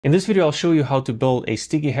In this video, I'll show you how to build a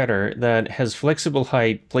sticky header that has flexible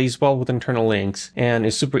height, plays well with internal links, and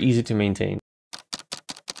is super easy to maintain.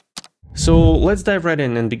 So let's dive right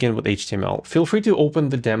in and begin with HTML. Feel free to open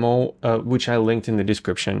the demo, which I linked in the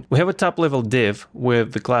description. We have a top-level div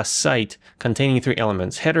with the class site containing 3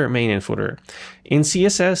 elements: header, main, and footer. In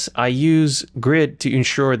CSS, I use grid to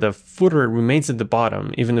ensure the footer remains at the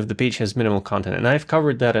bottom, even if the page has minimal content. And I've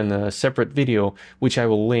covered that in a separate video, which I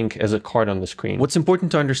will link as a card on the screen. What's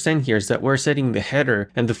important to understand here is that we're setting the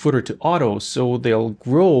header and the footer to auto, so they'll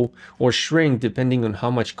grow or shrink depending on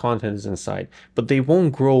how much content is inside, but they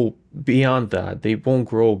won't grow beyond that. They won't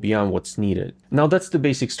grow beyond what's needed. Now that's the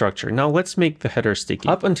basic structure. Now let's make the header sticky.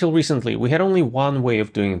 Up until recently, we had only one way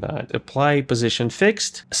of doing that. Apply position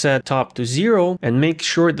fixed, set top to 0, and make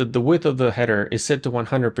sure that the width of the header is set to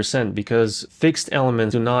 100% because fixed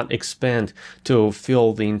elements do not expand to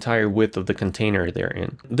fill the entire width of the container they're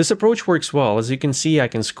in. This approach works well. As you can see, I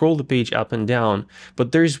can scroll the page up and down,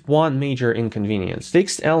 but there's one major inconvenience.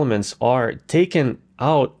 Fixed elements are taken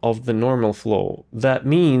out of the normal flow. That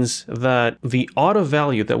means that the auto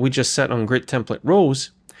value that we just set on grid template rows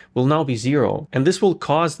will now be 0, and this will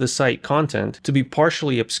cause the site content to be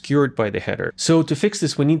partially obscured by the header. So to fix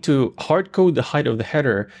this, we need to hard code the height of the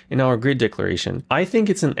header in our grid declaration. I think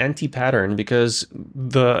it's an anti-pattern because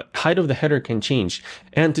the height of the header can change.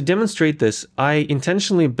 And to demonstrate this, I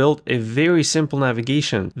intentionally built a very simple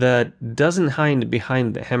navigation that doesn't hide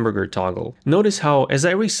behind the hamburger toggle. Notice how as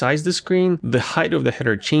I resize the screen, the height of the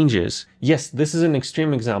header changes. Yes, this is an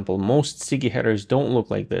extreme example. Most sticky headers don't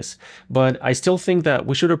look like this, but I still think that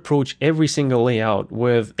we should approach every single layout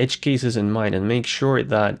with edge cases in mind and make sure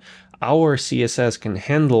that our CSS can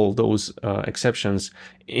handle those exceptions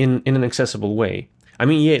in an accessible way. I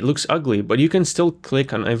mean, yeah, it looks ugly, but you can still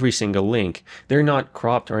click on every single link. They're not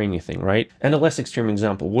cropped or anything, right? And a less extreme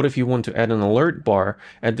example, what if you want to add an alert bar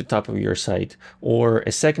at the top of your site or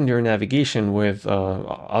a secondary navigation with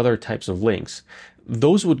other types of links?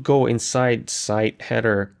 Those would go inside site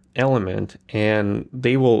header element and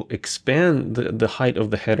they will expand the height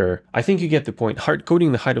of the header. I think you get the point. Hard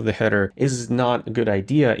coding the height of the header is not a good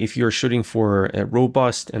idea if you're shooting for a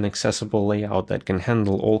robust and accessible layout that can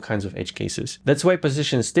handle all kinds of edge cases. That's why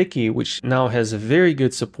position sticky, which now has a very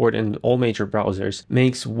good support in all major browsers,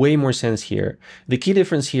 makes way more sense here. The key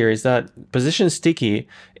difference here is that position sticky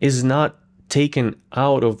is not taken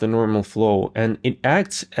out of the normal flow and it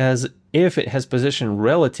acts as if it has position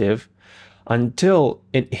relative until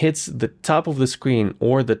it hits the top of the screen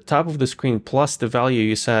or the top of the screen plus the value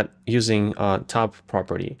you set using top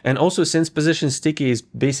property. And also, since position sticky is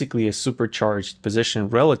basically a supercharged position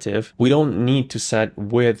relative, we don't need to set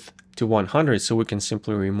width to 100, so we can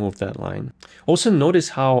simply remove that line. Also notice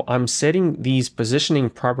how I'm setting these positioning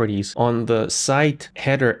properties on the site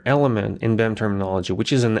header element in BEM terminology,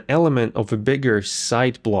 which is an element of a bigger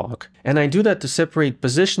site block. And I do that to separate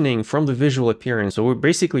positioning from the visual appearance. So we're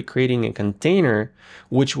basically creating a container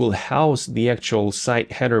which will house the actual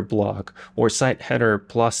site header block or site header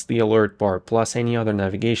plus the alert bar plus any other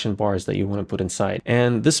navigation bars that you want to put inside.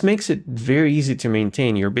 And this makes it very easy to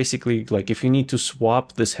maintain. You're basically like, if you need to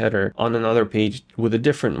swap this header on another page with a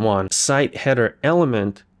different one, site header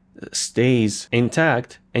element stays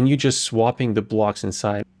intact and you're just swapping the blocks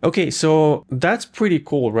inside. Okay, so that's pretty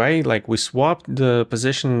cool, right? Like we swapped the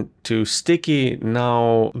position to sticky.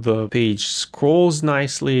 Now the page scrolls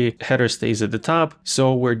nicely, header stays at the top.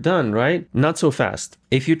 So we're done, right? Not so fast.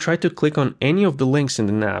 If you try to click on any of the links in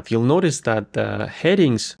the nav, you'll notice that the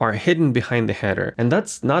headings are hidden behind the header. And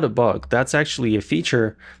that's not a bug. That's actually a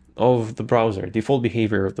feature of the browser, default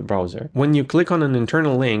behavior of the browser. When you click on an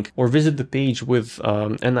internal link or visit the page with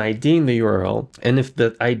an ID in the URL, and if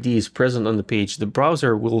that ID is present on the page, the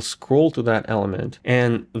browser will scroll to that element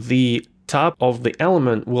and the top of the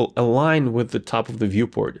element will align with the top of the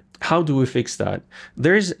viewport. How do we fix that?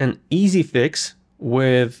 There's an easy fix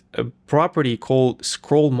with a property called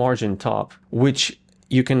scroll margin top, which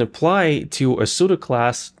you can apply to a pseudo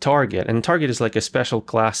class target. And target is like a special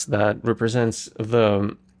class that represents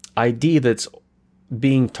the ID that's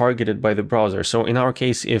being targeted by the browser. So in our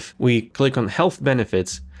case, if we click on health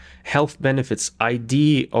benefits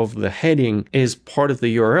ID of the heading is part of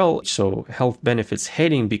the URL. So health benefits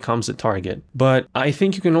heading becomes a target. But I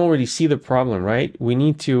think you can already see the problem, right? We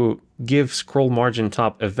need to give scroll margin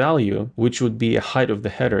top a value, which would be a height of the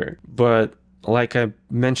header. But like I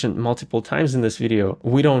mentioned multiple times in this video,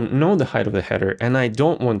 we don't know the height of the header, and I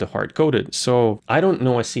don't want to hard code it. So I don't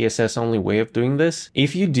know a CSS only way of doing this.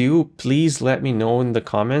 If you do, please let me know in the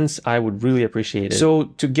comments. I would really appreciate it. So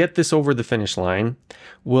to get this over the finish line,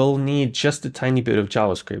 we'll need just a tiny bit of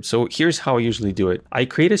JavaScript. So here's how I usually do it. I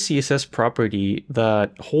create a CSS property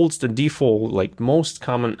that holds the default, like most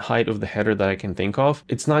common height of the header that I can think of.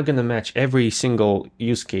 It's not going to match every single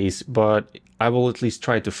use case, but I will at least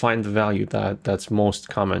try to find the value that's most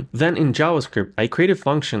common. Then in JavaScript, I create a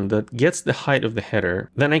function that gets the height of the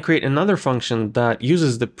header. Then I create another function that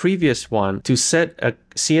uses the previous one to set a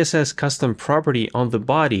CSS custom property on the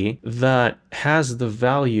body that has the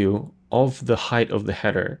value of the height of the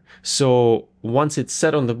header. So once it's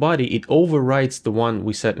set on the body, it overrides the one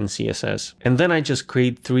we set in CSS. And then I just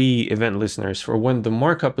create 3 event listeners for when the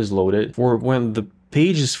markup is loaded, for when the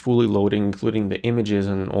page is fully loading, including the images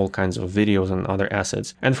and all kinds of videos and other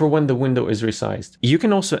assets, and for when the window is resized. You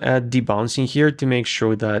can also add debouncing here to make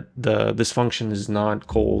sure that this function is not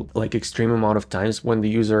called like extreme amount of times when the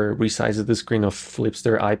user resizes the screen or flips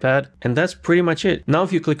their iPad. And that's pretty much it. Now,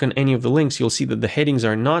 if you click on any of the links, you'll see that the headings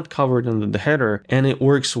are not covered under the header, and it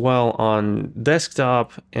works well on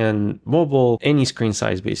desktop and mobile, any screen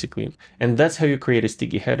size basically. And that's how you create a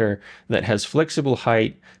sticky header that has flexible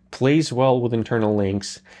height, plays well with internal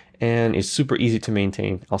links, and is super easy to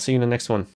maintain. I'll see you in the next one.